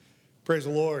Praise the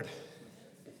Lord.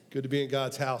 Good to be in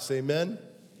God's house. Amen?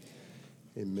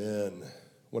 Amen. I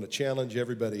want to challenge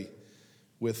everybody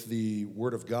with the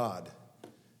Word of God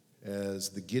as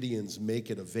the Gideons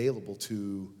make it available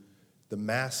to the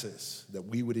masses that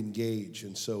we would engage.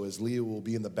 And so as Leah will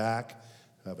be in the back,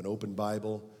 have an open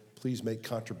Bible, please make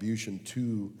contribution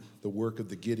to the work of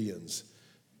the Gideons.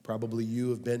 Probably you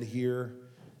have been here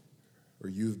or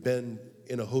you've been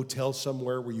in a hotel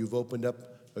somewhere where you've opened up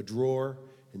a drawer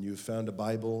and you've found a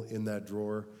Bible in that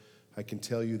drawer. I can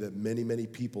tell you that many, many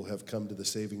people have come to the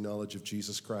saving knowledge of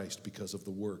Jesus Christ because of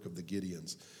the work of the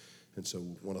Gideons. And so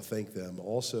I want to thank them.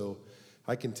 Also,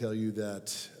 I can tell you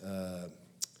that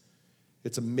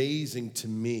it's amazing to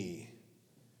me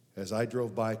as I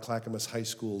drove by Clackamas High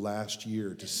School last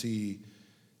year to see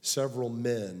several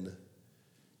men,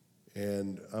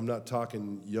 and I'm not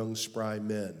talking young, spry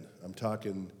men. I'm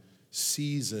talking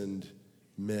seasoned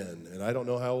men. And I don't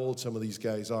know how old some of these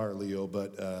guys are, Leo,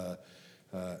 but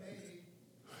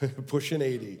pushing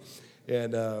 80.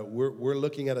 And we're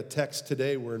looking at a text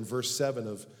today where in verse 7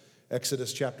 of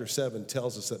Exodus chapter 7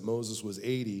 tells us that Moses was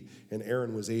 80 and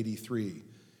Aaron was 83. And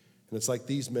it's like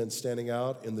these men standing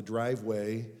out in the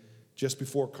driveway just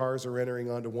before cars are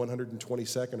entering onto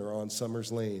 122nd or on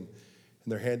Summers Lane.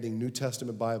 And they're handing New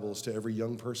Testament Bibles to every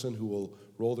young person who will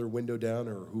roll their window down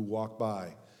or who walk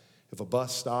by. If a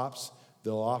bus stops,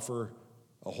 they'll offer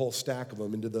a whole stack of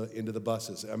them into the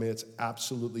buses. I mean, it's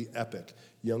absolutely epic.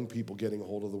 Young people getting a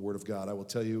hold of the Word of God. I will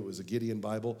tell you, it was a Gideon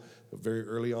Bible very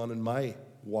early on in my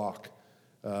walk,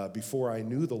 before I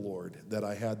knew the Lord, that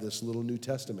I had this little New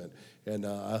Testament. And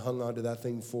I hung on to that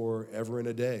thing forever and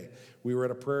a day. We were at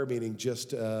a prayer meeting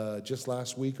just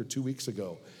last week or 2 weeks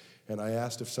ago, and I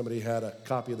asked if somebody had a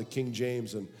copy of the King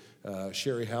James, and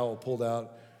Sherry Howell pulled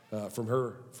out from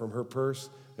her purse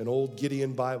an old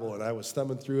Gideon Bible, and I was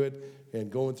thumbing through it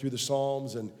and going through the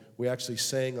Psalms, and we actually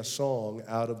sang a song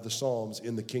out of the Psalms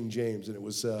in the King James, and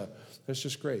it's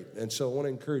just great. And so I want to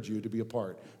encourage you to be a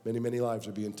part. Many, many lives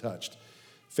are being touched.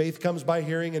 Faith comes by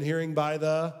hearing, and hearing by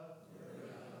the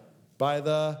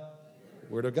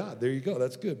Word of God. There you go.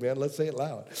 That's good, man. Let's say it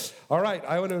loud. All right.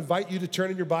 I want to invite you to turn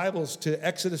in your Bibles to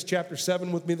Exodus chapter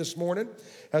 7 with me this morning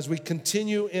as we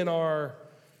continue in our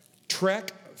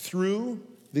trek through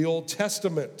the Old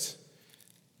Testament.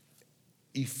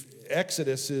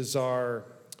 Exodus is our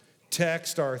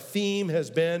text. Our theme has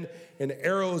been an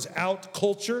arrows out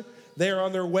culture. They are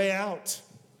on their way out.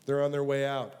 They're on their way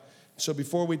out. So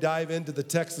before we dive into the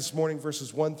text this morning,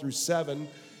 verses 1 through 7,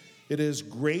 it is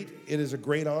a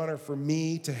great honor for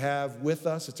me to have with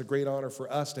us. It's a great honor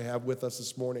for us to have with us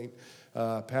this morning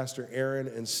Pastor Aaron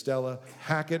and Stella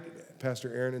Hackett.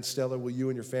 Pastor Aaron and Stella, will you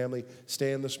and your family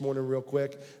stand this morning real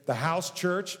quick? The House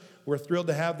Church, we're thrilled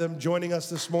to have them joining us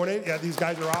this morning. Yeah, these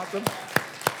guys are awesome.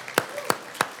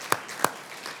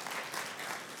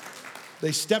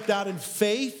 They stepped out in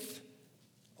faith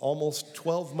almost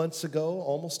 12 months ago,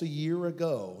 almost a year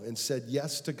ago, and said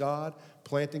yes to God,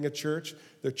 planting a church.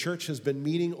 Their church has been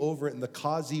meeting over in the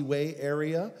Causey Way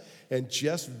area, and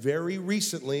just very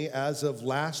recently, as of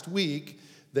last week,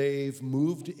 they've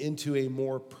moved into a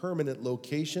more permanent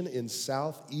location in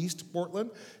southeast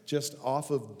Portland, just off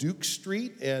of Duke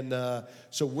Street. And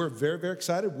so we're very, very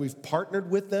excited. We've partnered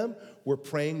with them. We're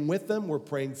praying with them. We're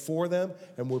praying for them.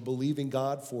 And we're believing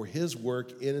God for His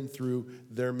work in and through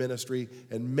their ministry.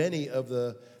 And many of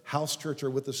the House Church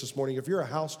are with us this morning. If you're a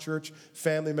House Church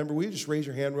family member, will you just raise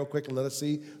your hand real quick and let us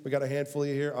see? We got a handful of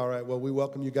you here. All right, well, we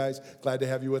welcome you guys. Glad to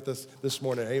have you with us this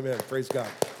morning. Amen. Praise God.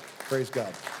 Praise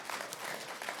God.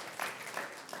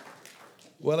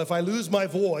 Well, if I lose my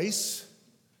voice,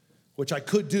 which I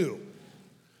could do,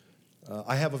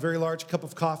 I have a very large cup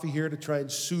of coffee here to try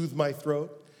and soothe my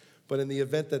throat. But in the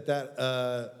event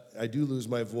that I do lose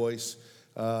my voice,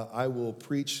 I will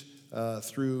preach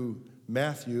through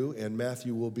Matthew, and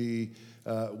Matthew will be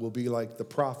like the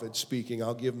prophet speaking.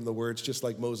 I'll give him the words just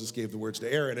like Moses gave the words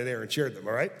to Aaron, and Aaron shared them,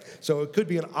 all right? So it could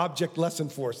be an object lesson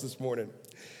for us this morning.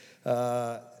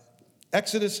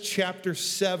 Exodus chapter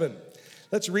 7.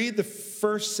 Let's read the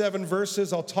first 7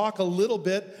 verses. I'll talk a little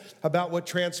bit about what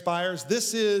transpires.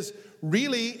 This is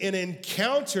really an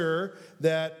encounter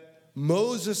that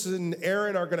Moses and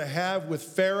Aaron are going to have with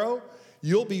Pharaoh.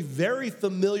 You'll be very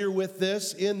familiar with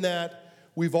this in that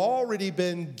we've already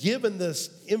been given this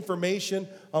information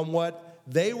on what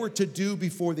they were to do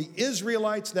before the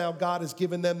Israelites. Now God has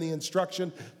given them the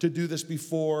instruction to do this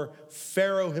before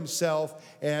Pharaoh himself,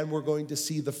 and we're going to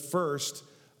see the first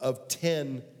of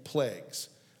 10 plagues.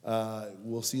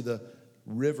 We'll see the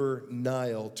river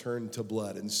Nile turn to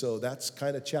blood. And so that's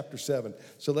kind of chapter 7.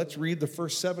 So let's read the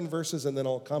first 7 verses, and then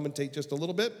I'll commentate just a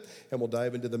little bit, and we'll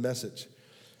dive into the message.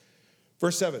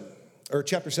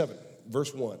 Chapter 7,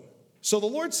 verse 1. So the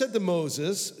Lord said to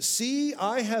Moses, "See,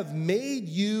 I have made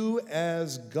you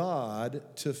as God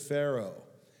to Pharaoh,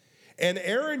 and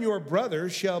Aaron your brother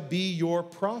shall be your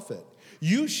prophet.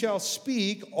 You shall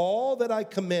speak all that I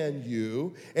command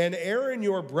you, and Aaron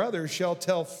your brother shall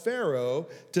tell Pharaoh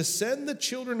to send the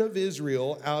children of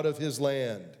Israel out of his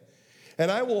land.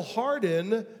 And I will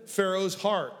harden Pharaoh's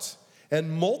heart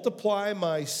and multiply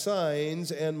my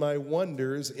signs and my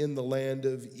wonders in the land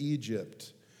of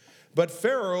Egypt. But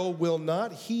Pharaoh will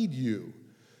not heed you,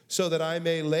 so that I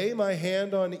may lay my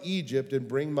hand on Egypt and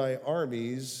bring my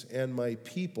armies and my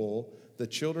people, the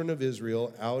children of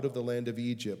Israel, out of the land of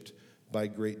Egypt by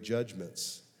great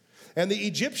judgments. And the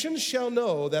Egyptians shall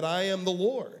know that I am the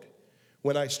Lord,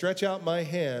 when I stretch out my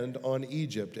hand on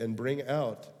Egypt and bring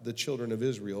out the children of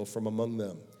Israel from among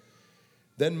them."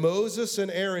 Then Moses and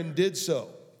Aaron did so,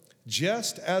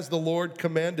 just as the Lord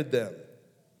commanded them.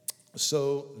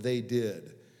 So they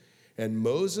did. And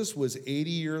Moses was 80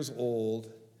 years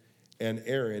old, and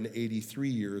Aaron 83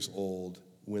 years old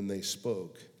when they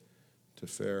spoke to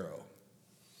Pharaoh.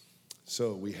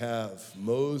 So we have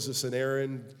Moses and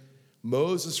Aaron,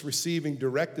 Moses receiving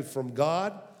directive from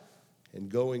God and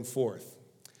going forth.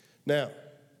 Now,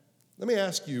 let me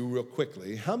ask you real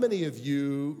quickly, how many of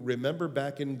you remember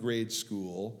back in grade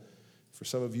school, for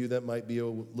some of you that might be a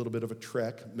little bit of a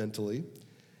trek mentally,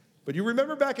 but you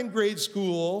remember back in grade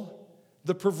school,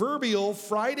 the proverbial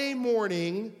Friday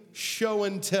morning show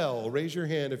and tell. Raise your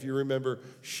hand if you remember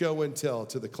show and tell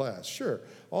to the class. Sure,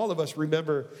 all of us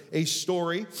remember a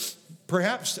story.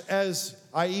 Perhaps as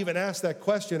I even ask that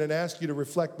question and ask you to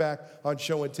reflect back on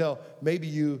show and tell, maybe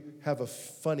you have a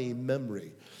funny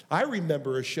memory. I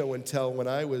remember a show and tell when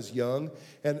I was young,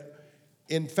 and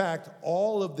in fact,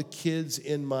 all of the kids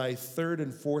in my 3rd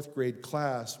and 4th grade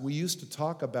class, we used to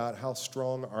talk about how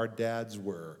strong our dads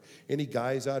were. Any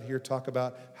guys out here talk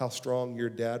about how strong your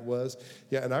dad was?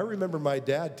 Yeah, and I remember my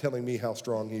dad telling me how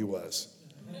strong he was.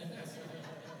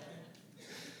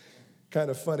 Kind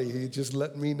of funny, he just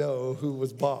let me know who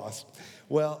was boss.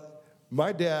 Well,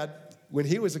 my dad, when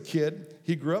he was a kid,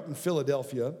 he grew up in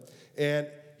Philadelphia, and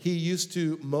he used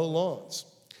to mow lawns.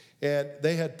 And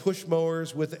they had push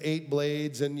mowers with 8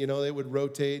 blades, and, they would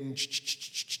rotate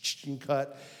and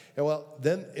cut. And well,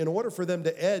 then in order for them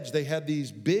to edge, they had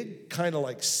these big kind of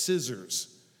like scissors.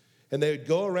 And they would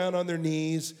go around on their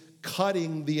knees,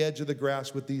 cutting the edge of the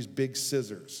grass with these big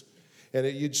scissors. And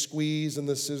you'd squeeze, and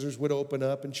the scissors would open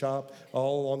up and chop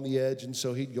all along the edge. And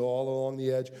so he'd go all along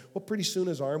the edge. Well, pretty soon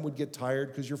his arm would get tired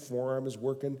because your forearm is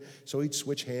working. So he'd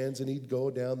switch hands, and he'd go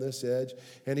down this edge.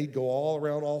 And he'd go all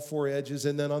around all 4 edges.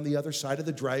 And then on the other side of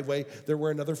the driveway, there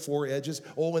were another 4 edges.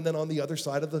 Oh, and then on the other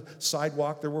side of the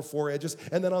sidewalk, there were 4 edges.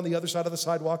 And then on the other side of the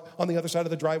sidewalk, on the other side of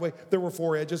the driveway, there were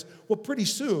 4 edges. Well, pretty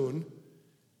soon,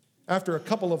 after a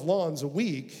couple of lawns a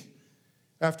week,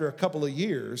 after a couple of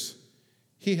years,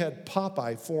 he had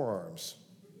Popeye forearms,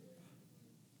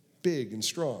 big and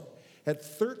strong. At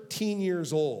 13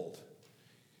 years old,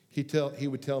 he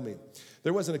would tell me,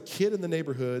 there wasn't a kid in the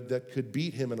neighborhood that could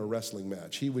beat him in a wrestling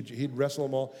match. He'd wrestle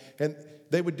them all, and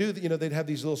they would do, they'd have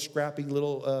these little scrappy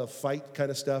little fight kind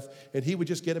of stuff, and he would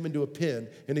just get him into a pin,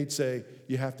 and he'd say,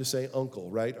 "You have to say uncle,"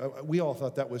 right? We all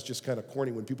thought that was just kind of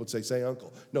corny when people would say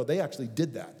uncle. No, they actually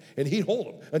did that, and he'd hold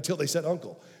them until they said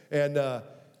uncle. And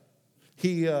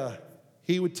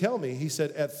he would tell me, he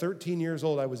said, at 13 years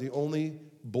old, I was the only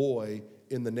boy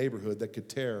in the neighborhood that could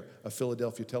tear a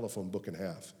Philadelphia telephone book in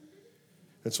half.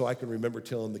 And so I can remember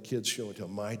telling the kids show and tell,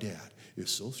 my dad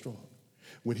is so strong.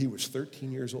 When he was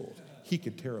 13 years old, he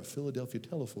could tear a Philadelphia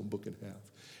telephone book in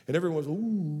half. And everyone was,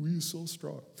 ooh, he's so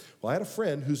strong. Well, I had a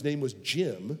friend whose name was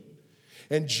Jim,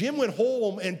 and Jim went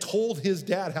home and told his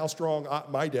dad how strong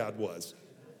my dad was.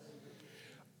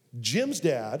 Jim's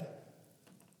dad,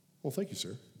 well, thank you,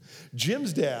 sir.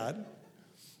 Jim's dad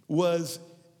was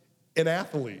an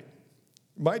athlete.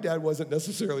 My dad wasn't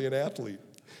necessarily an athlete.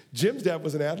 Jim's dad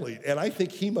was an athlete, and I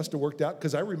think he must have worked out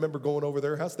because I remember going over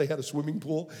their house. They had a swimming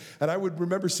pool, and I would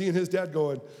remember seeing his dad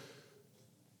going,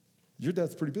 your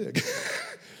dad's pretty big.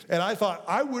 And I thought,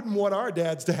 I wouldn't want our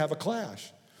dads to have a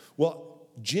clash. Well,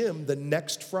 Jim, the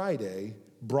next Friday,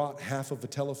 brought half of a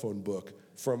telephone book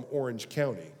from Orange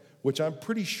County, which I'm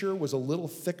pretty sure was a little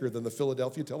thicker than the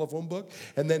Philadelphia telephone book.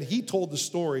 And then he told the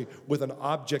story with an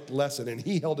object lesson, and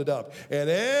he held it up. And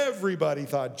everybody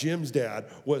thought Jim's dad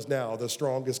was now the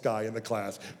strongest guy in the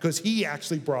class because he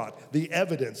actually brought the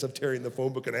evidence of tearing the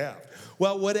phone book in half.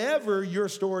 Well, whatever your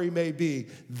story may be,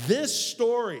 this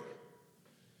story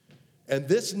and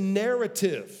this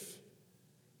narrative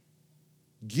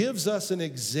gives us an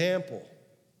example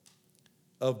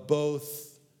of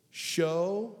both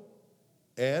show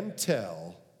and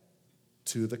tell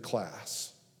to the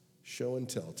class. Show and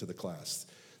tell to the class.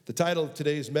 The title of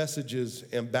today's message is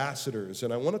Ambassadors,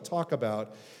 and I want to talk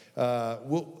about,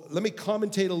 let me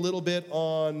commentate a little bit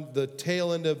on the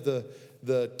tail end of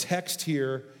the text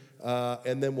here,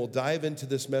 and then we'll dive into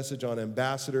this message on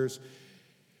ambassadors.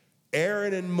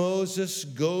 Aaron and Moses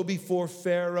go before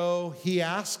Pharaoh. He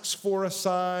asks for a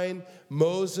sign.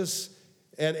 Moses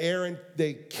and Aaron,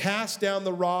 they cast down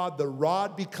the rod. The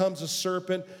rod becomes a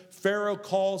serpent. Pharaoh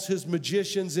calls his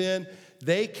magicians in.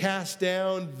 They cast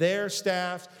down their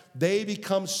staffs. They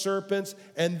become serpents.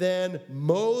 And then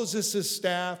Moses'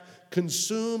 staff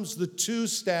consumes the two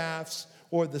staffs,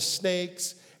 or the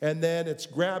snakes, and then it's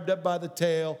grabbed up by the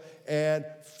tail. And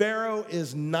Pharaoh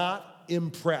is not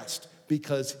impressed,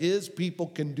 because his people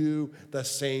can do the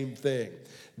same thing.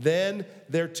 Then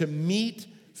they're to meet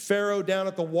Pharaoh down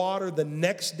at the water the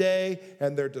next day,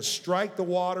 and they're to strike the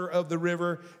water of the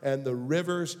river, and the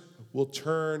rivers will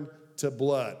turn to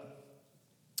blood.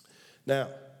 Now,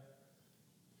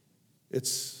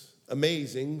 it's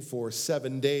amazing. For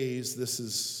 7 days, this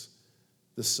is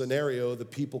the scenario. The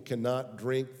people cannot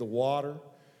drink the water.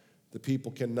 The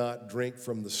people cannot drink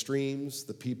from the streams.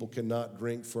 The people cannot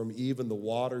drink from even the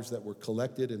waters that were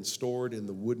collected and stored in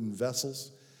the wooden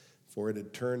vessels, for it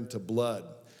had turned to blood.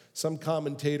 Some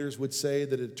commentators would say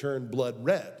that it turned blood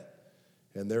red,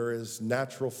 and there is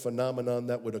natural phenomenon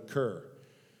that would occur.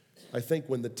 I think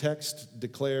when the text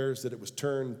declares that it was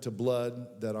turned to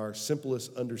blood, that our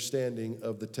simplest understanding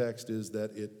of the text is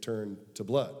that it turned to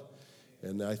blood.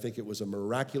 And I think it was a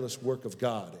miraculous work of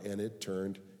God, and it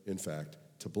turned, in fact,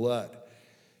 to blood.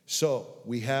 So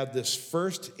we have this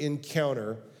first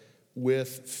encounter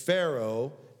with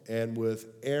Pharaoh and with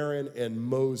Aaron and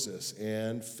Moses,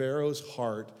 and Pharaoh's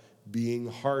heart being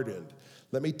hardened.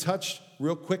 Let me touch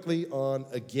real quickly on,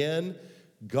 again,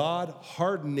 God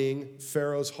hardening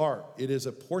Pharaoh's heart. It is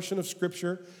a portion of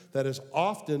Scripture that is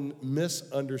often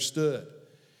misunderstood.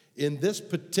 In this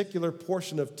particular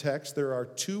portion of text, there are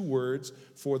two words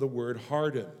for the word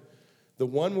harden. The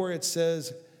one where it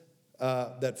says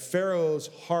that Pharaoh's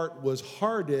heart was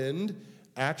hardened,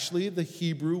 actually the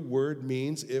Hebrew word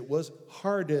means it was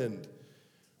hardened.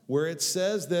 Where it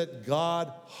says that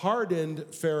God hardened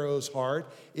Pharaoh's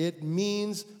heart, it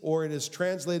means, or it is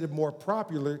translated more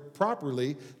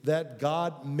properly, that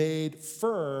God made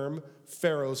firm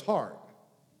Pharaoh's heart.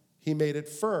 He made it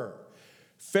firm.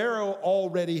 Pharaoh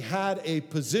already had a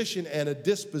position and a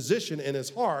disposition in his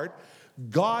heart.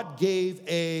 God gave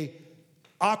a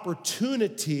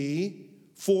opportunity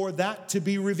for that to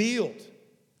be revealed.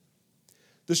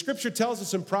 The scripture tells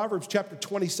us in Proverbs chapter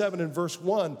 27 and verse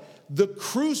 1, the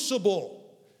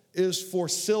crucible is for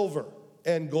silver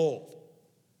and gold,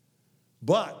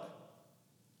 but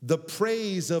the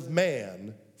praise of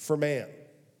man for man.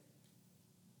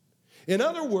 In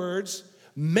other words,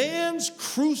 man's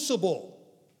crucible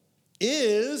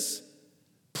is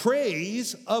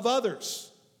praise of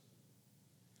others.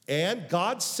 And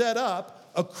God set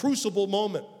up a crucible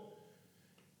moment.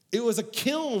 It was a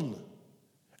kiln,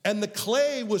 and the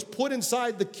clay was put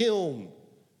inside the kiln.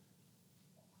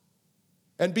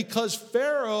 And because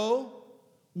Pharaoh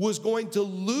was going to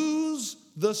lose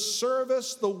the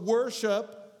service, the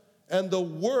worship, and the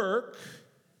work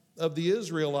of the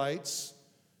Israelites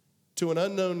to an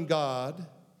unknown God,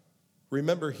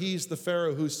 remember, he's the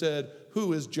Pharaoh who said,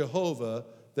 "Who is Jehovah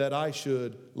that I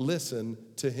should listen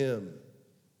to him?"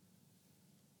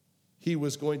 He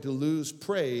was going to lose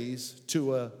praise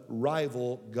to a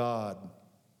rival God.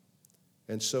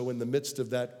 And so in the midst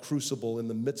of that crucible, in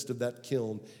the midst of that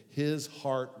kiln, his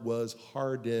heart was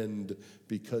hardened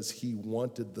because he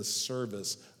wanted the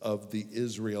service of the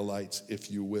Israelites,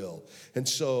 if you will. And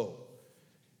so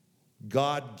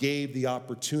God gave the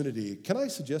opportunity. Can I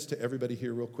suggest to everybody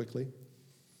here real quickly?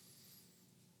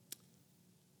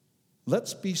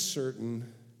 Let's be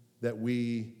certain that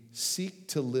we seek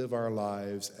to live our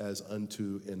lives as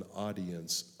unto an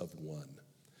audience of one.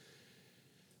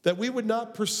 That we would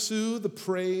not pursue the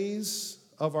praise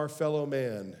of our fellow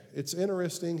man. It's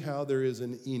interesting how there is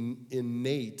an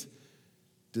innate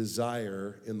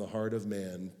desire in the heart of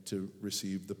man to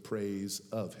receive the praise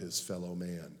of his fellow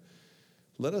man.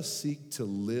 Let us seek to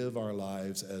live our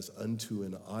lives as unto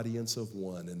an audience of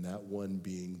one, and that one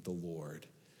being the Lord.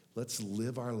 Let's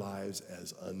live our lives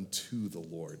as unto the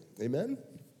Lord. Amen?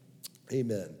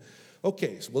 Amen.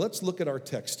 Okay, so let's look at our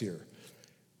text here.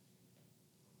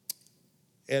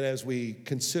 And as we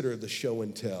consider the show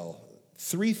and tell,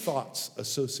 three thoughts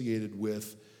associated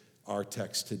with our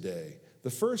text today. The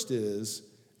first is,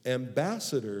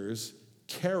 ambassadors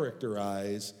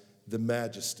characterize the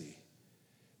majesty.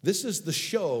 This is the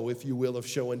show, if you will, of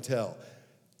show and tell.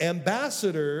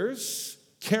 ambassadors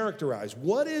characterize.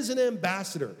 What is an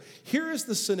ambassador? Here is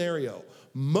the scenario.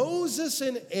 Moses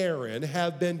and Aaron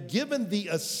have been given the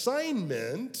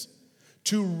assignment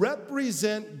to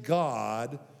represent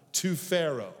God to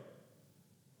Pharaoh.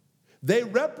 They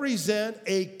represent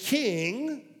a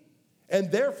king and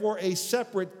therefore a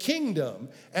separate kingdom,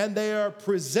 and they are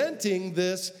presenting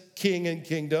this king and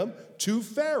kingdom to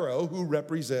Pharaoh, who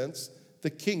represents the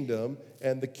kingdom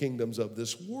and the kingdoms of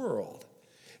this world.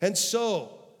 And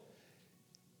so,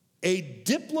 a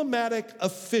diplomatic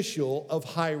official of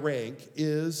high rank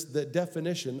is the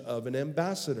definition of an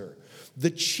ambassador. The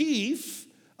chief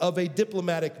of a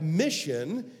diplomatic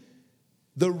mission,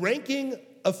 the ranking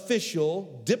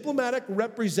official, diplomatic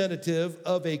representative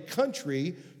of a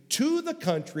country to the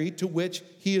country to which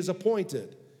he is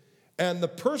appointed, and the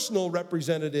personal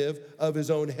representative of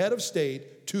his own head of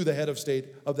state to the head of state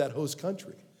of that host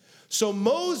country. So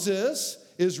Moses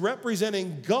is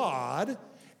representing God,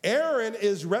 Aaron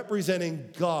is representing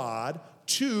God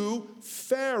to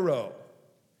Pharaoh.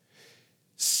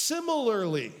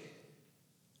 Similarly,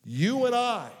 you and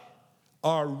I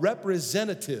are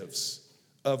representatives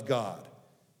of God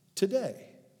today.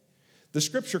 The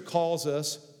scripture calls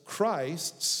us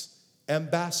Christ's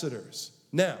ambassadors.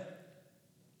 Now,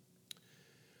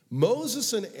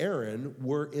 Moses and Aaron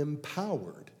were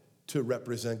empowered to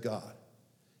represent God,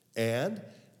 and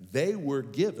they were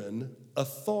given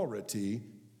authority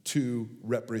to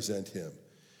represent him.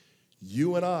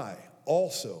 You and I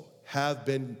also have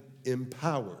been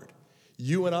empowered.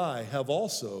 You and I have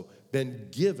also been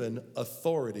given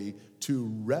authority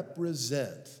to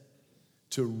represent.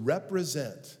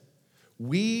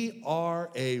 We are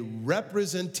a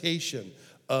representation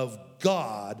of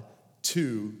God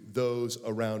to those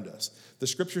around us. The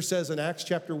scripture says in Acts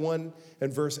chapter 1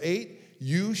 and verse 8,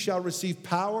 you shall receive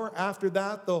power. After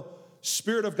that, the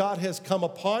Spirit of God has come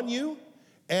upon you,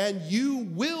 and you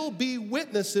will be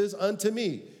witnesses unto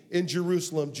me in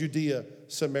Jerusalem, Judea,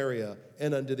 Samaria,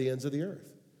 and unto the ends of the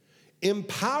earth.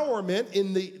 Empowerment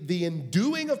in the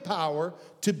enduing of power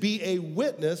to be a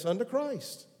witness unto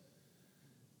Christ.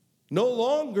 No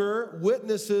longer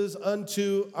witnesses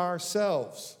unto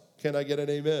ourselves. Can I get an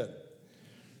amen?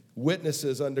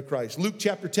 Witnesses unto Christ. Luke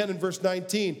chapter 10 and verse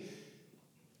 19,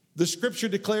 the scripture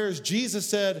declares, Jesus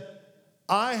said,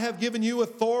 I have given you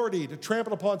authority to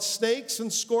trample upon snakes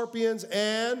and scorpions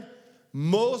and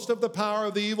most of the power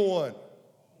of the evil one.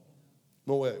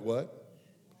 No, wait, what?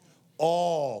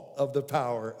 All of the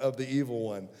power of the evil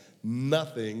one.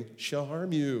 Nothing shall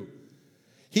harm you.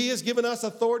 He has given us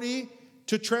authority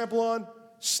to trample on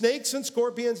snakes and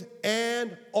scorpions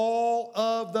and all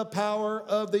of the power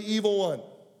of the evil one.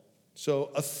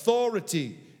 So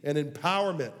authority and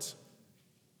empowerment.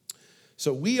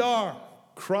 So we are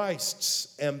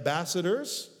Christ's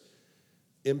ambassadors,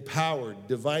 empowered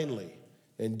divinely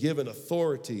and given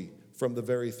authority from the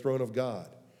very throne of God.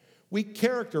 We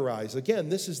characterize, again,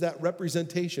 this is that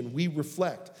representation. We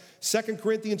reflect. 2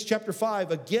 Corinthians chapter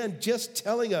 5, again, just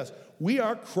telling us we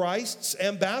are Christ's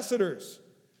ambassadors.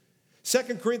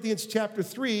 2 Corinthians chapter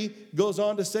 3 goes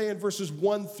on to say in verses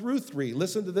 1 through 3,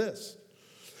 listen to this.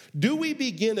 Do we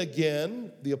begin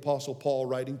again, the Apostle Paul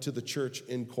writing to the church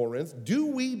in Corinth, do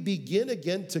we begin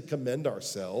again to commend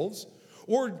ourselves?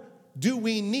 Or do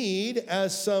we need,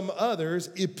 as some others,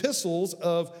 epistles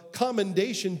of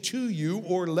commendation to you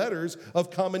or letters of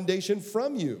commendation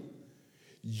from you?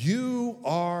 You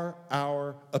are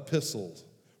our epistles,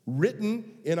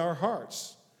 written in our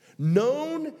hearts,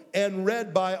 known and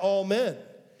read by all men.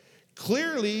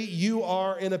 Clearly, you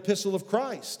are an epistle of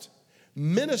Christ,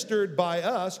 ministered by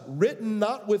us, written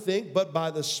not with ink, but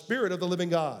by the Spirit of the living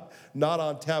God, not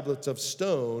on tablets of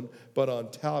stone, but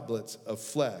on tablets of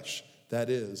flesh, that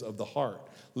is, of the heart.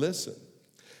 Listen,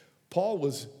 Paul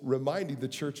was reminding the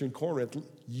church in Corinth,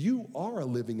 you are a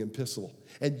living epistle,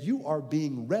 and you are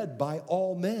being read by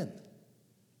all men.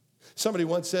 Somebody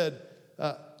once said,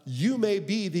 you may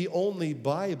be the only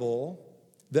Bible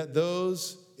that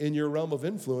those in your realm of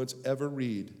influence ever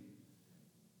read.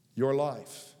 Your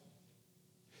life.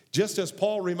 Just as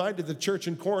Paul reminded the church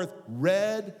in Corinth,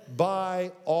 read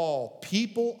by all.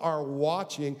 People are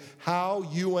watching how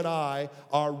you and I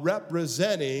are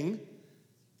representing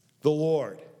the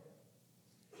Lord.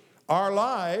 Our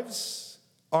lives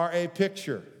are a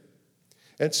picture.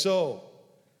 And so,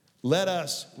 let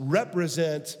us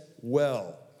represent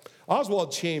well.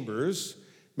 Oswald Chambers,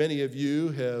 many of you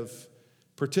have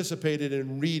participated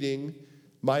in reading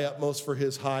My Utmost for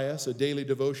His Highest, a daily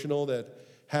devotional that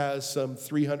has some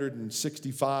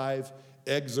 365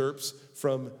 excerpts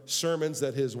from sermons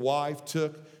that his wife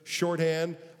took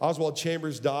shorthand. Oswald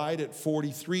Chambers died at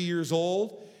 43 years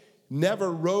old.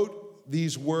 never wrote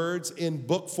these words in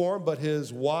book form, but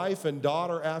his wife and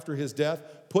daughter, after his death,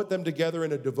 put them together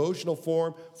in a devotional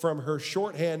form from her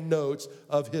shorthand notes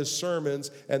of his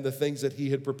sermons and the things that he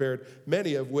had prepared,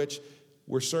 many of which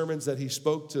were sermons that he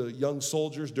spoke to young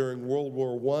soldiers during World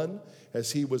War I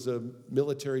as he was a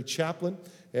military chaplain,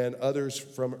 and others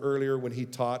from earlier when he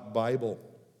taught Bible.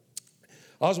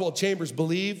 Oswald Chambers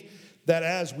believed that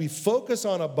as we focus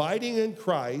on abiding in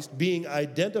Christ, being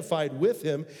identified with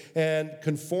him, and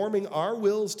conforming our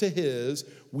wills to his,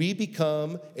 we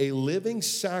become a living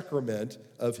sacrament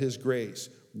of his grace.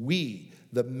 We,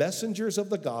 the messengers of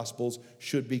the Gospels,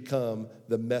 should become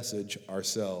the message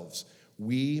ourselves.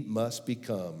 We must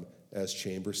become, as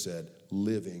Chambers said,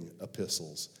 living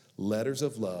epistles, letters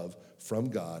of love from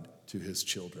God to his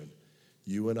children.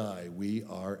 You and I, we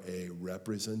are a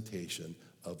representation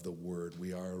of the Word.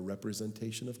 We are a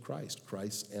representation of Christ,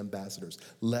 Christ's ambassadors.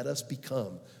 Let us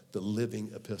become the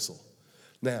living epistle.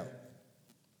 Now,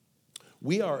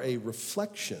 we are a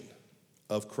reflection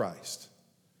of Christ,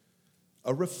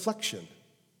 a reflection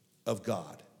of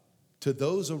God to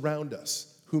those around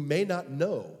us who may not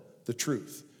know the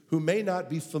truth, who may not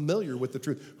be familiar with the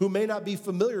truth, who may not be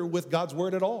familiar with God's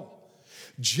Word at all.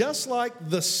 Just like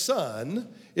the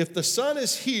sun, if the sun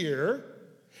is here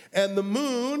and the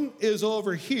moon is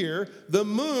over here, the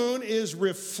moon is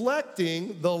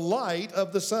reflecting the light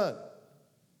of the sun.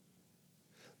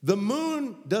 The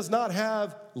moon does not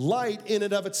have light in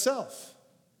and of itself.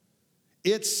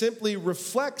 It simply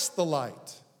reflects the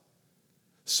light.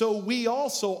 So we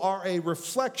also are a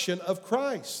reflection of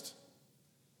Christ.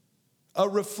 A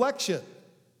reflection.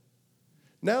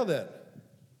 Now then,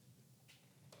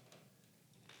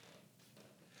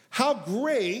 how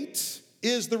great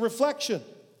is the reflection?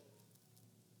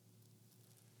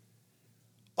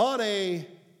 On a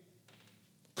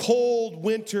cold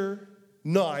winter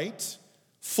night,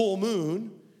 full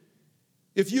moon,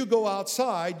 if you go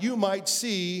outside, you might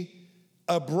see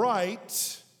a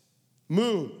bright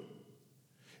moon.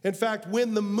 In fact,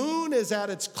 when the moon is at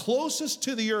its closest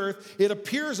to the earth, it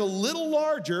appears a little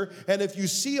larger, and if you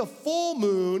see a full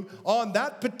moon on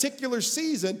that particular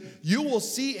season, you will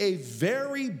see a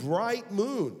very bright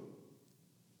moon.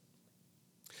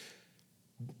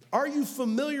 Are you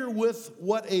familiar with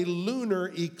what a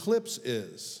lunar eclipse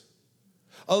is?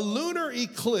 A lunar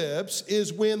eclipse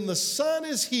is when the sun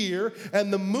is here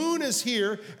and the moon is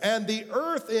here, and the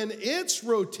earth in its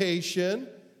rotation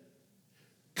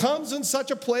comes in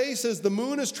such a place as the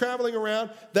moon is traveling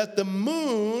around that the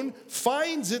moon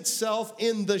finds itself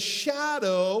in the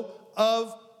shadow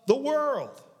of the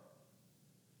world.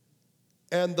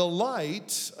 And the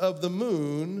light of the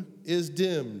moon is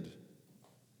dimmed.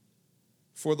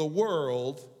 For the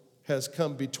world has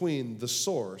come between the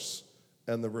source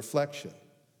and the reflection.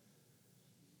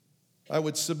 I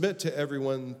would submit to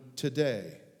everyone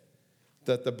today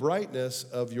that the brightness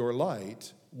of your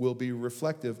light will be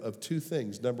reflective of two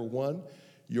things. Number one,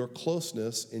 your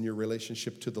closeness in your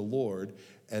relationship to the Lord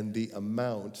and the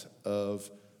amount of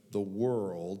the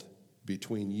world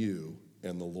between you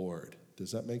and the Lord.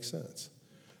 Does that make sense?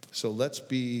 So let's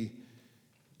be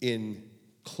in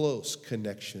close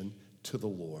connection to the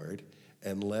Lord,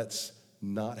 and let's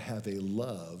not have a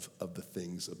love of the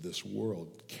things of this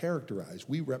world. Characterize,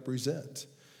 we represent.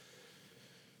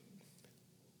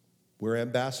 We're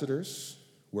ambassadors.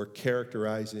 We're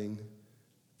characterizing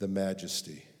the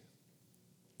majesty,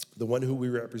 the one who we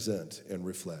represent and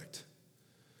reflect.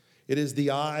 It is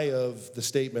the I of the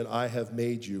statement, I have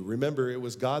made you. Remember, it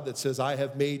was God that says, I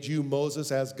have made you,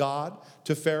 Moses, as God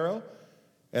to Pharaoh,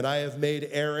 and I have made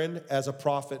Aaron as a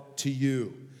prophet to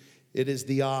you. It is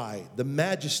the I, the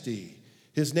majesty.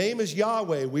 His name is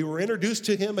Yahweh. We were introduced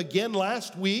to him again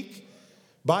last week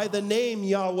by the name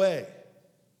Yahweh,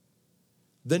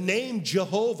 the name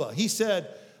Jehovah. He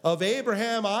said, of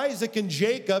Abraham, Isaac, and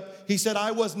Jacob, he said,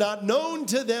 I was not known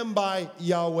to them by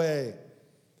Yahweh,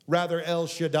 rather El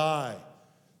Shaddai,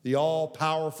 the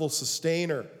all-powerful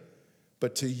sustainer.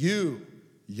 But to you,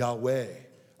 Yahweh,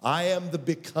 I am the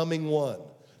becoming one,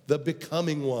 the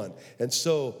becoming one. And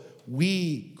so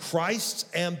we, Christ's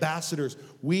ambassadors,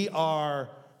 we are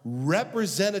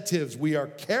representatives, we are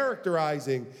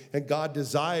characterizing, and God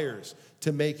desires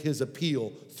to make his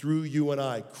appeal through you and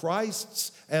I,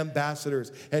 Christ's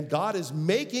ambassadors. And God is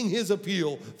making his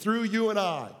appeal through you and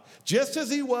I. Just as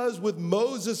he was with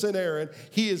Moses and Aaron,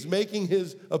 he is making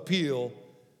his appeal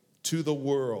to the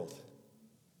world.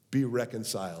 Be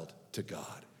reconciled to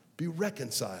God. Be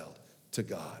reconciled to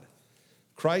God.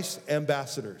 Christ's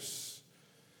ambassadors.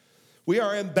 We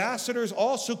are ambassadors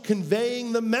also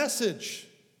conveying the message.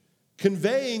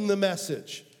 Conveying the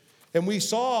message. And we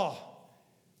saw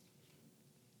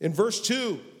In verse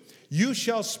 2, you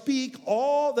shall speak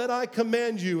all that I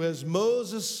command you as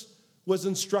Moses was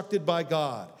instructed by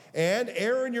God. And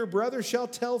Aaron your brother shall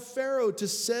tell Pharaoh to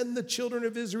send the children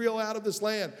of Israel out of this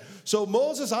land. So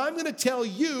Moses, I'm going to tell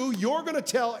you, you're going to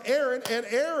tell Aaron, and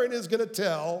Aaron is going to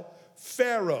tell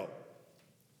Pharaoh.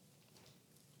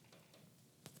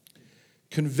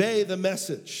 Convey the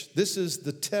message. This is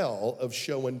the tell of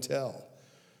show and tell.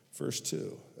 Verse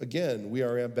 2. Again, we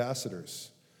are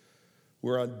ambassadors.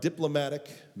 We're on diplomatic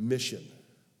mission.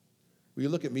 Will you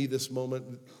look at me this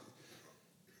moment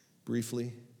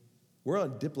briefly? We're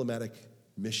on diplomatic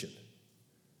mission.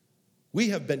 We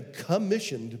have been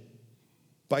commissioned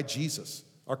by Jesus,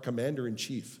 our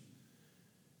commander-in-chief.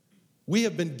 We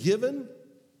have been given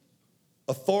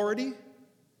authority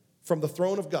from the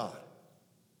throne of God.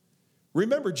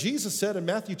 Remember, Jesus said in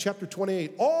Matthew chapter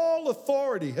 28, all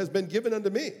authority has been given unto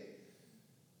me.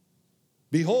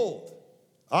 Behold,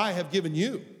 I have given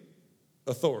you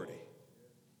authority.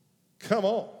 Come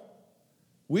on.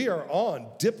 We are on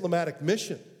diplomatic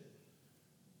mission.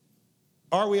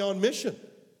 Are we on mission?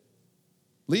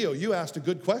 Leo, you asked a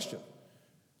good question.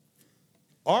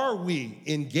 Are we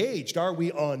engaged? Are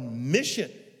we on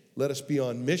mission? Let us be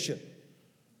on mission.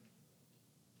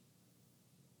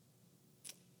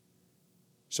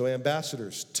 So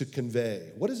ambassadors, to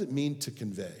convey. What does it mean to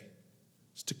convey?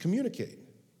 It's to communicate.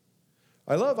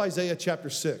 I love Isaiah chapter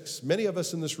 6. Many of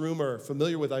us in this room are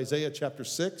familiar with Isaiah chapter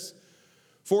 6.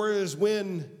 For it is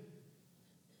when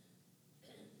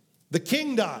the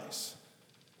king dies.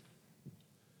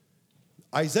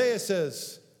 Isaiah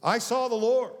says, I saw the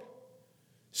Lord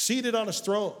seated on his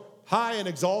throne, high and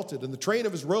exalted, and the train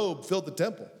of his robe filled the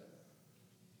temple.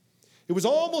 It was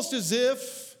almost as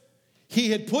if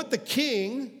he had put the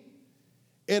king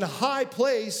in a high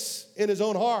place in his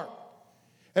own heart.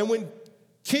 And when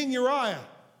King Uriah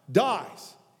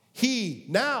dies, he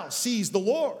now sees the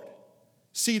Lord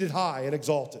seated high and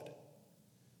exalted.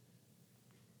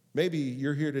 Maybe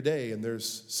you're here today and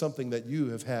there's something that you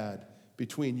have had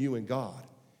between you and God,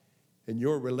 and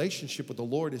your relationship with the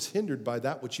Lord is hindered by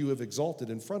that which you have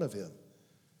exalted in front of him.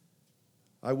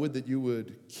 I would that you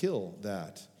would kill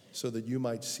that so that you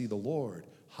might see the Lord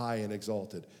high and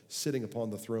exalted, sitting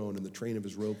upon the throne, and the train of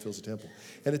his robe fills the temple.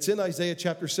 And it's in Isaiah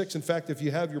chapter 6. In fact, if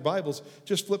you have your Bibles,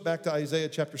 just flip back to Isaiah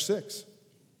chapter 6.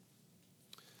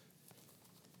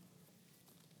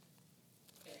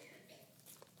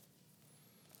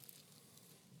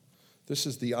 This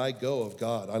is the I go of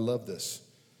God. I love this.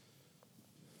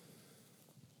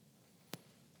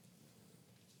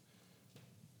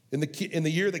 In the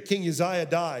year that King Uzziah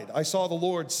died, I saw the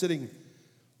Lord sitting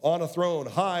on a throne,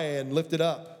 high and lifted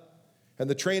up, and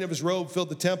the train of his robe filled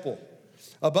the temple.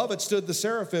 Above it stood the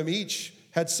seraphim. Each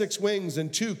had 6 wings,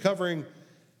 and 2 covering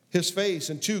his face,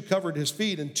 and 2 covered his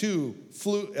feet, and 2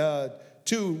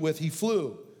 he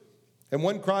flew. And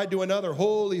one cried to another,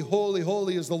 Holy, holy,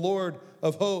 holy is the Lord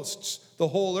of hosts. The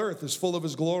whole earth is full of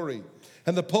his glory.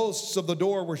 And the posts of the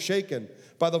door were shaken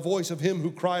by the voice of him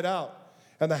who cried out,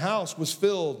 and the house was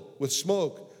filled with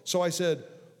smoke. So I said,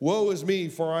 Woe is me,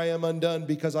 for I am undone,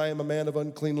 because I am a man of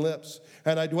unclean lips,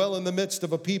 and I dwell in the midst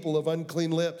of a people of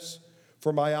unclean lips.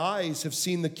 For my eyes have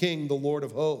seen the King, the Lord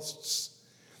of hosts.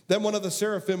 Then one of the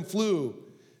seraphim flew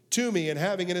to me, and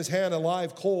having in his hand a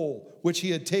live coal, which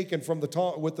he had taken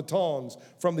with the tongs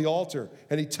from the altar,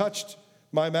 and he touched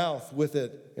my mouth with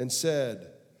it and said,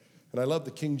 and I love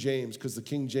the King James, because the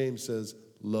King James says,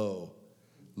 Lo,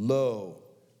 lo,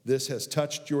 this has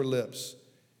touched your lips.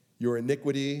 Your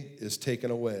iniquity is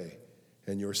taken away,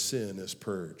 and your sin is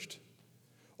purged.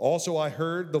 Also I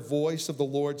heard the voice of the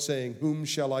Lord saying, Whom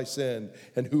shall I send,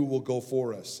 and who will go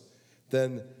for us?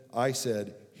 Then I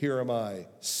said, Here am I,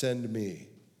 send me.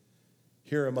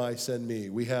 Here am I, send me.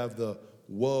 We have the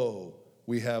woe,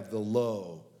 we have the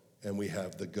lo, and we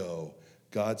have the go.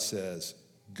 God says,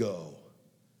 go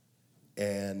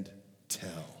and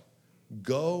tell.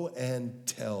 Go and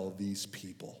tell these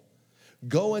people.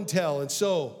 Go and tell. And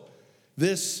so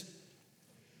this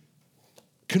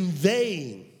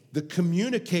conveying, the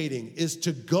communicating is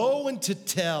to go and to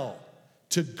tell.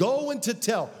 To go and to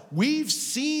tell. We've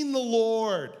seen the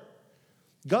Lord.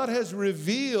 God has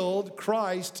revealed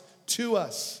Christ to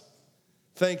us.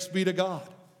 Thanks be to God.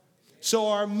 So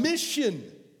our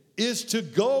mission is to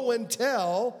go and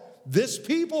tell this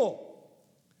people.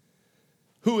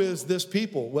 Who is this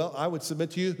people? Well, I would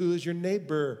submit to you, who is your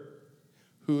neighbor?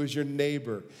 Who is your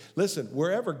neighbor? Listen,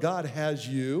 wherever God has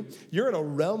you, you're in a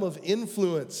realm of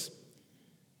influence.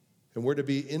 And we're to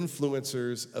be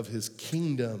influencers of his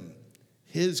kingdom,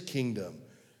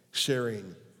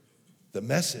 sharing the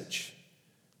message.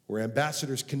 We're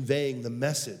ambassadors conveying the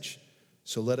message.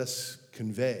 So let us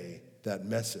convey that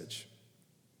message.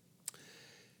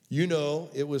 You know,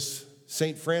 it was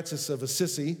St. Francis of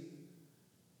Assisi.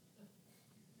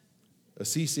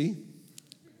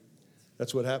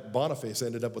 That's what happened. Boniface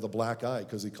ended up with a black eye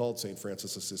because he called St.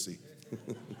 Francis Assisi.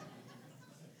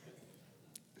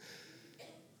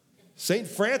 St.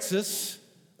 Francis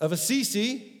of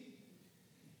Assisi,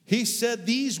 he said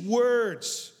these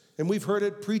words, and we've heard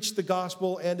it: preach the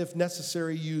gospel and, if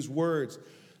necessary, use words.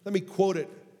 Let me quote it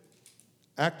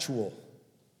actual.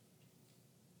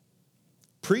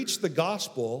 Preach the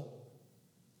gospel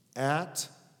at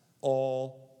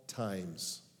all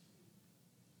times.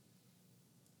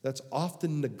 That's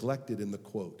often neglected in the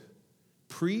quote.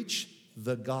 Preach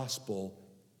the gospel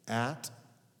at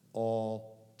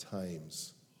all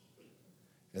times.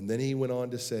 And then he went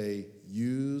on to say,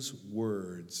 use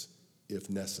words if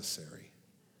necessary.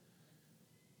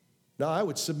 Now, I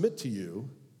would submit to you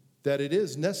that it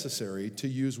is necessary to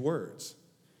use words.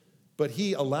 But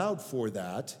he allowed for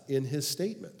that in his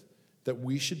statement, that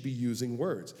we should be using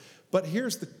words. But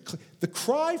here's the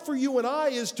cry for you and I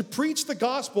is to preach the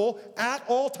gospel at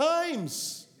all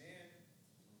times. Amen.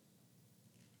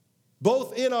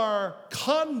 Both in our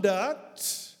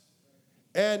conduct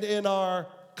and in our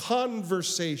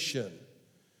conversation.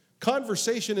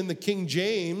 Conversation in the King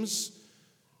James,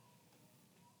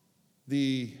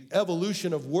 the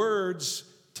evolution of words,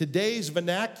 today's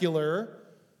vernacular,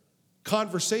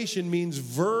 conversation means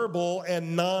verbal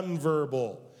and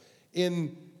nonverbal.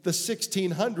 In the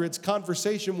 1600s,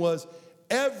 conversation was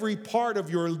every part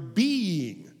of your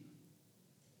being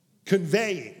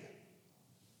conveying.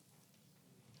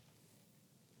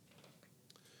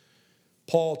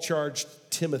 Paul charged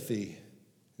Timothy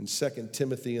in 2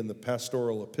 Timothy in the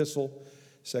pastoral epistle,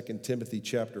 2 Timothy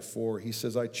chapter 4. He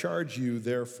says, I charge you,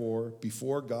 therefore,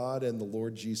 before God and the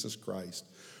Lord Jesus Christ,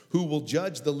 who will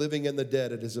judge the living and the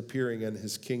dead at his appearing in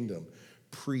his kingdom.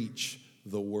 Preach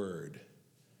the word.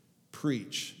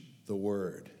 Preach the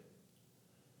word.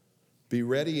 Be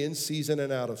ready in season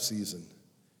and out of season.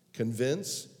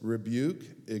 Convince, rebuke,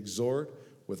 exhort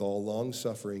with all long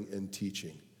suffering and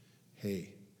teaching.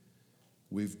 Hey,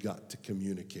 we've got to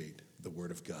communicate the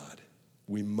word of God.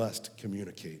 We must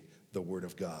communicate the word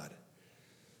of God.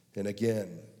 And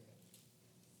again,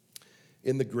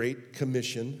 in the Great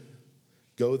Commission,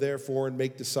 go therefore and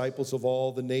make disciples of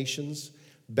all the nations,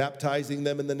 baptizing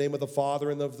them in the name of the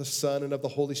Father and of the Son and of the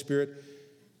Holy Spirit,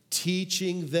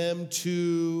 teaching them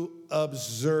to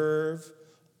observe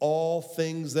all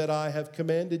things that I have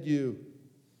commanded you.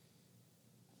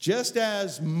 Just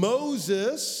as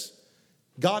Moses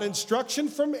got instruction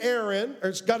from Aaron,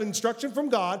 or got instruction from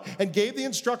God and gave the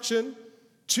instruction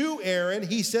to Aaron,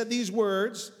 he said these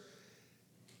words,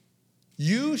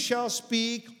 you shall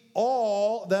speak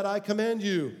all that I command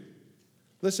you.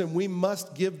 Listen, we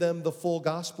must give them the full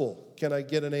gospel. Can I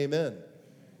get an amen?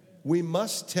 We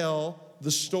must tell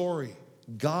the story,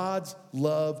 God's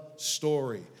love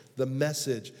story, the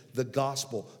message, the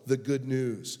gospel, the good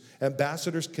news.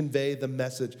 Ambassadors convey the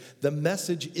message. The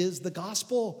message is the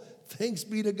gospel. Thanks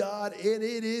be to God, and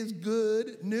it is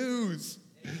good news.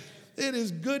 It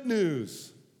is good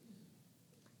news.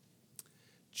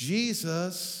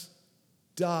 Jesus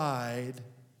died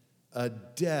a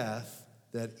death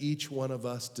that each one of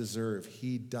us deserve.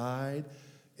 He died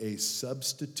a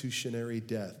substitutionary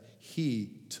death. He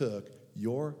took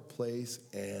your place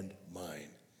and mine,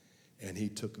 and he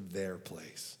took their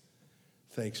place.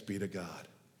 Thanks be to God.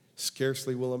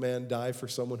 Scarcely will a man die for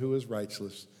someone who is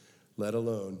righteous, let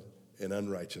alone an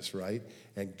unrighteous, right?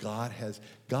 And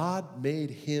God made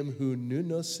him who knew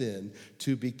no sin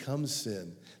to become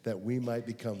sin, that we might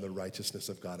become the righteousness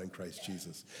of God in Christ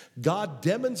Jesus. God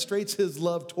demonstrates his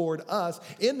love toward us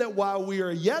in that while we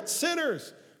are yet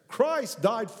sinners, Christ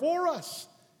died for us.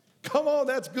 Come on,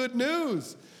 that's good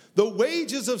news. The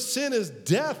wages of sin is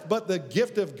death, but the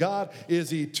gift of God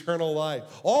is eternal life.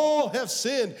 All have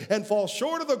sinned and fall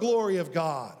short of the glory of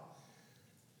God.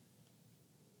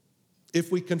 If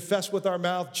we confess with our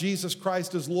mouth Jesus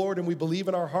Christ is Lord and we believe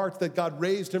in our hearts that God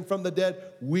raised him from the dead,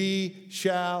 we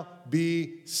shall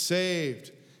be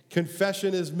saved.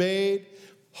 Confession is made,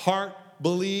 heart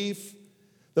belief.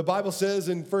 The Bible says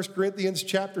in 1 Corinthians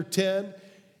chapter 10,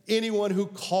 anyone who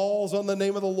calls on the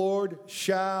name of the Lord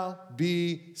shall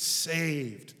be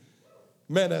saved.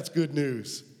 Man, that's good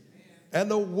news.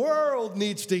 And the world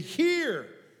needs to hear.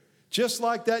 Just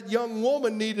like that young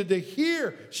woman needed to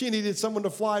hear. She needed someone to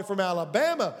fly from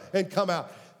Alabama and come out.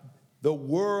 The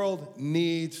world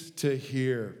needs to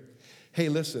hear. Hey,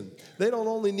 listen, they don't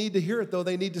only need to hear it, though.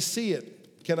 They need to see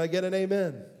it. Can I get an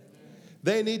amen?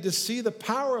 They need to see the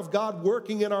power of God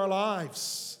working in our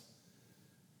lives.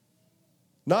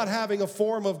 Not having a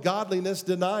form of godliness,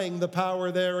 denying the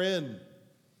power therein.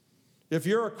 If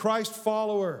you're a Christ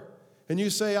follower and you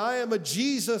say, I am a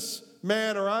Jesus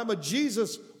man or I'm a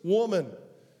Jesus woman,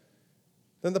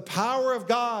 then the power of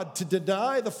God to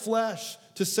deny the flesh,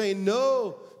 to say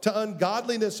no to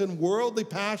ungodliness and worldly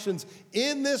passions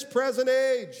in this present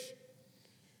age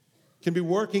can be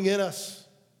working in us.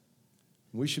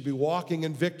 We should be walking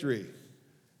in victory.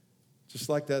 Just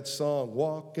like that song,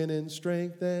 walking in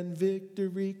strength and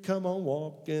victory. Come on,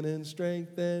 walking in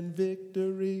strength and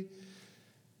victory.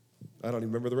 I don't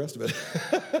even remember the rest of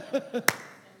it.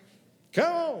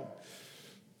 Come on.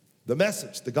 The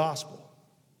message, the gospel.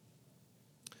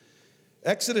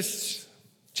 Exodus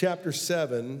chapter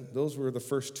 7, those were the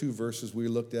first two verses we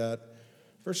looked at.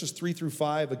 Verses 3 through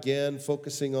 5, again,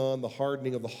 focusing on the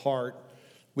hardening of the heart.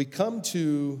 We come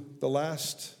to the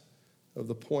last of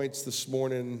the points this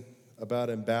morning about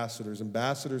ambassadors.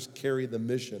 Ambassadors carry the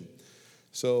mission.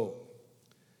 So,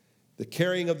 the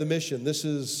carrying of the mission, this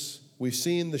is, we've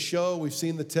seen the show, we've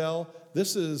seen the tell.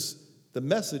 This is, the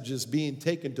message is being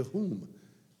taken to whom?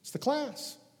 It's the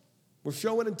class. We're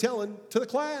showing and telling to the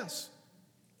class.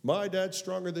 My dad's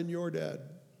stronger than your dad.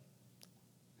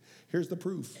 Here's the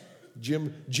proof.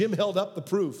 Jim held up the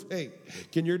proof. Hey,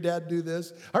 can your dad do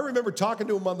this? I remember talking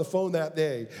to him on the phone that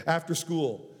day after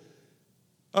school.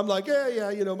 I'm like,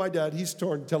 yeah, my dad, he's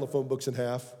torn telephone books in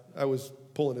half. I was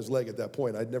pulling his leg at that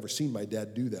point. I'd never seen my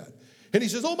dad do that. And he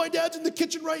says, my dad's in the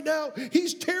kitchen right now.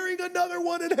 He's tearing another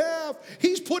one in half.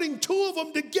 He's putting two of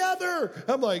them together.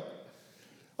 I'm like,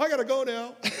 I got to go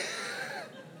now.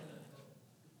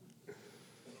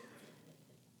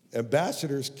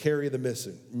 Ambassadors carry the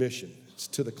mission. It's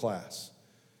to the class.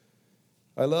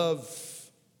 I love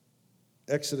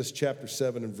Exodus chapter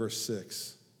 7 and verse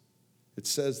 6. It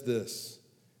says this,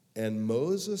 and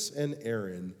Moses and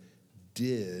Aaron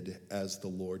did as the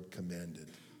Lord commanded.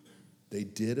 They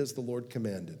did as the Lord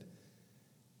commanded.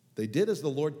 They did as the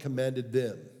Lord commanded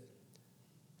them.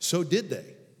 So did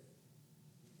they.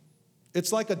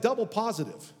 It's like a double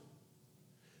positive.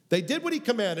 They did what he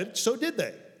commanded, so did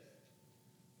they.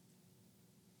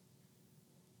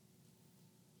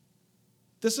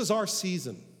 This is our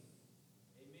season.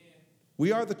 Amen.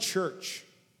 We are the church.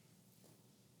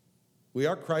 We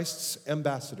are Christ's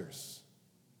ambassadors.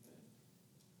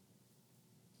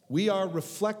 We are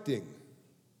reflecting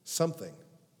something.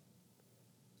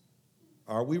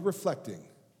 Are we reflecting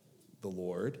the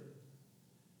Lord?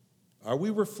 Are we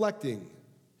reflecting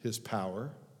his power,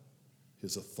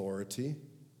 his authority?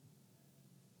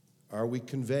 Are we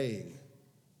conveying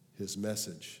his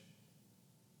message?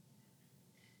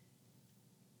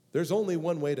 There's only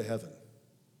one way to heaven.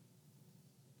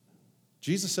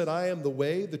 Jesus said, I am the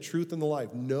way, the truth, and the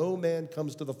life. No man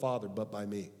comes to the Father but by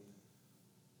me.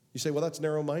 You say, well, that's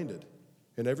narrow-minded.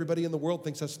 And everybody in the world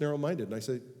thinks that's narrow-minded. And I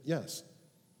say, yes.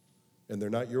 And they're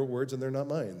not your words and they're not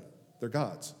mine. They're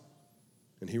God's.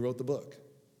 And he wrote the book.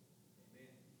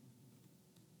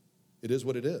 It is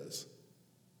what it is.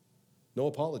 No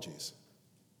apologies.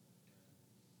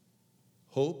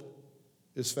 Hope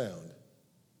is found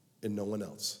in no one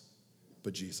else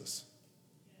but Jesus.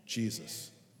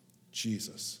 Jesus.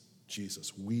 Jesus.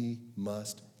 Jesus. We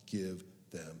must give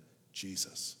them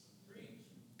Jesus.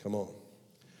 Come on.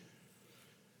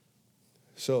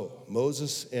 So,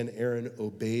 Moses and Aaron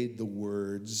obeyed the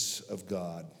words of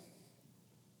God.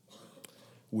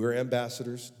 We're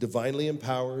ambassadors, divinely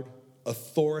empowered,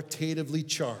 authoritatively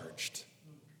charged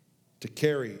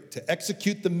to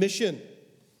execute the mission,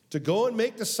 to go and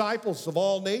make disciples of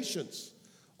all nations.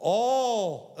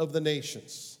 All of the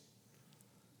nations,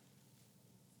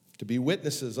 to be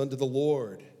witnesses unto the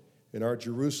Lord in our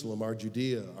Jerusalem, our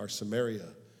Judea, our Samaria,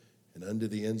 and unto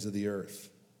the ends of the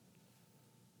earth.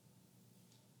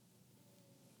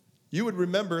 You would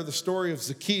remember the story of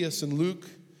Zacchaeus in Luke,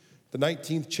 the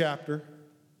 19th chapter.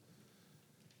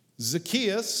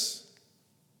 Zacchaeus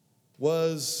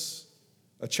was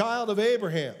a child of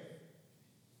Abraham.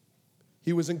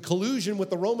 He was in collusion with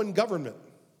the Roman government.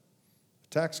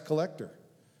 Tax collector.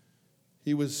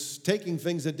 He was taking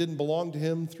things that didn't belong to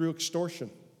him through extortion.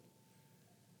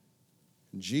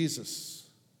 And Jesus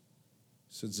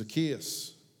said,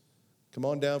 Zacchaeus, come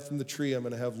on down from the tree. I'm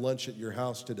going to have lunch at your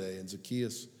house today. And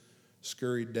Zacchaeus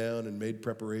scurried down and made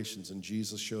preparations, and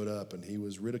Jesus showed up, and he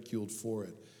was ridiculed for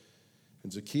it.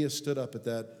 And Zacchaeus stood up at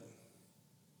that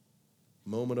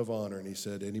moment of honor, and he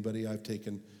said, anybody I've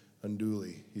taken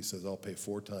unduly, he says, I'll pay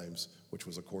 4 times, which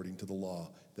was according to the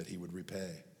law, that he would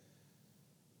repay.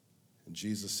 And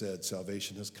Jesus said,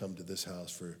 salvation has come to this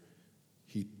house, for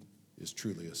he is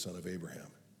truly a son of Abraham.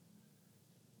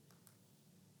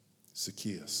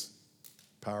 Zacchaeus,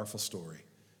 powerful story.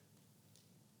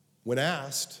 When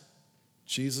asked,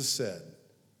 Jesus said,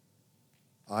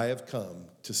 I have come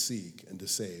to seek and to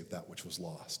save that which was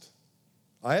lost.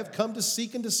 I have come to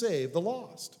seek and to save the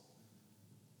lost.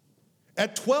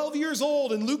 At 12 years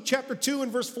old, in Luke chapter 2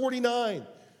 and verse 49,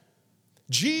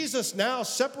 Jesus, now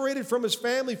separated from his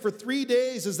family for 3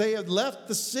 days as they had left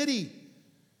the city.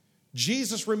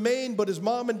 Jesus remained, but his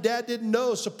mom and dad didn't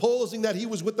know, supposing that he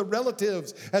was with the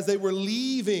relatives as they were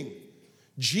leaving.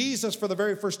 Jesus, for the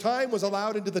very first time, was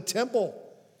allowed into the temple.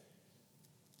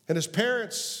 And his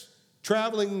parents,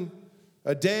 traveling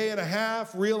a day and a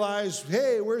half, realized,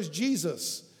 hey, where's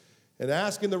Jesus? And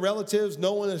asking the relatives,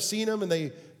 no one has seen him, and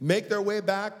they make their way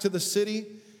back to the city.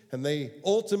 And they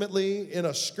ultimately, in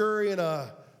a scurry and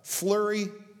a flurry,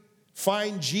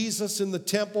 find Jesus in the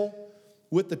temple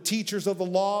with the teachers of the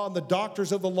law and the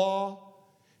doctors of the law.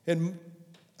 And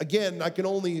again, I can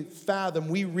only fathom,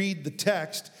 we read the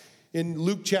text in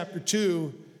Luke chapter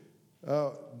 2,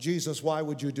 Jesus, why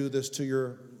would you do this to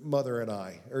your mother and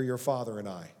I, or your father and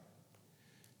I?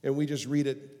 And we just read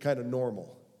it kind of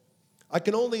normal. I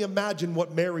can only imagine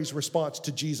what Mary's response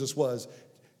to Jesus was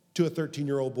to a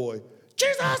 13-year-old boy.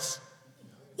 Jesus,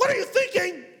 what are you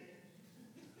thinking?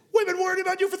 We've been worried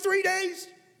about you for 3 days.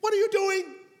 What are you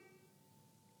doing?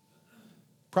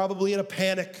 Probably in a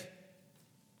panic.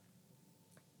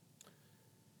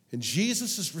 And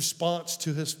Jesus' response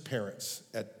to his parents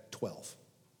at 12.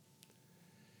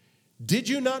 Did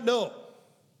you not know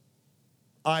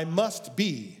I must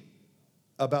be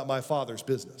about my Father's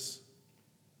business?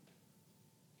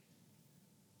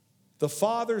 The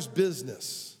Father's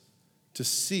business to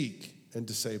seek and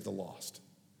to save the lost.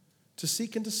 To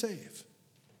seek and to save.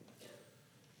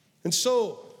 And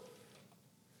so,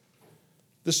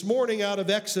 this morning out of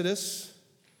Exodus,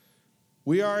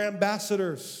 we are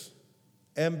ambassadors.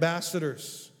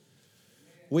 Ambassadors.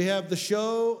 We have the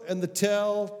show and the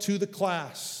tell to the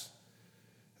class.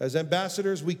 As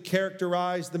ambassadors, we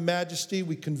characterize the majesty,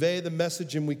 we convey the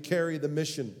message, and we carry the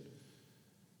mission.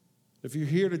 If you're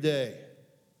here today,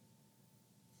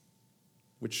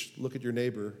 which look at your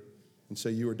neighbor and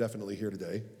say, you are definitely here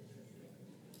today,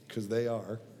 because they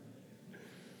are.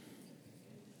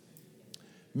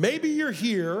 Maybe you're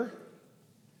here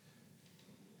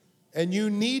and you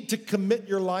need to commit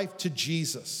your life to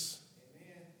Jesus.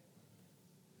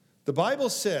 The Bible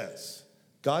says,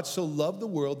 God so loved the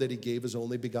world that he gave his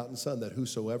only begotten Son, that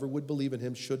whosoever would believe in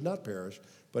him should not perish,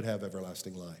 but have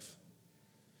everlasting life.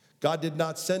 God did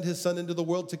not send his Son into the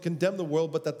world to condemn the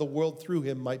world, but that the world through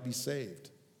him might be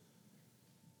saved.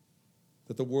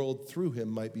 That the world through him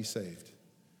might be saved.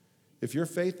 If your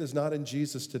faith is not in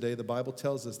Jesus today, the Bible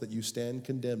tells us that you stand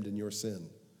condemned in your sin.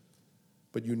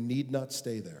 But you need not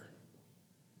stay there.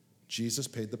 Jesus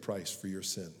paid the price for your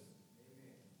sin.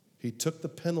 He took the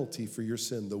penalty for your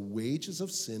sin. The wages of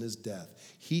sin is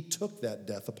death. He took that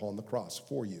death upon the cross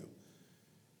for you.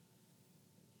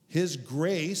 His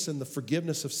grace and the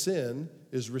forgiveness of sin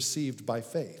is received by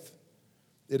faith.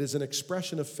 It is an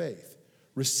expression of faith.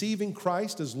 Receiving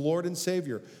Christ as Lord and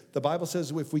Savior. The Bible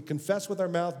says if we confess with our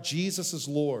mouth Jesus is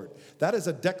Lord, that is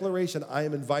a declaration. I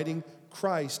am inviting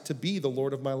Christ to be the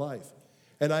Lord of my life.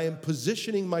 And I am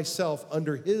positioning myself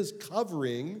under his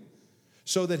covering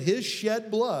so that his shed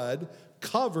blood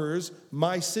covers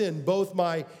my sin, both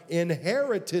my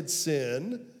inherited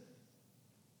sin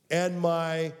and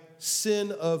my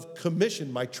sin of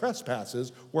commission, my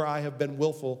trespasses, where I have been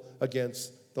willful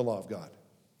against the law of God.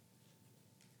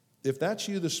 If that's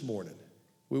you this morning,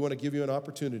 we want to give you an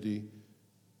opportunity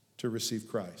to receive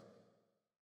Christ.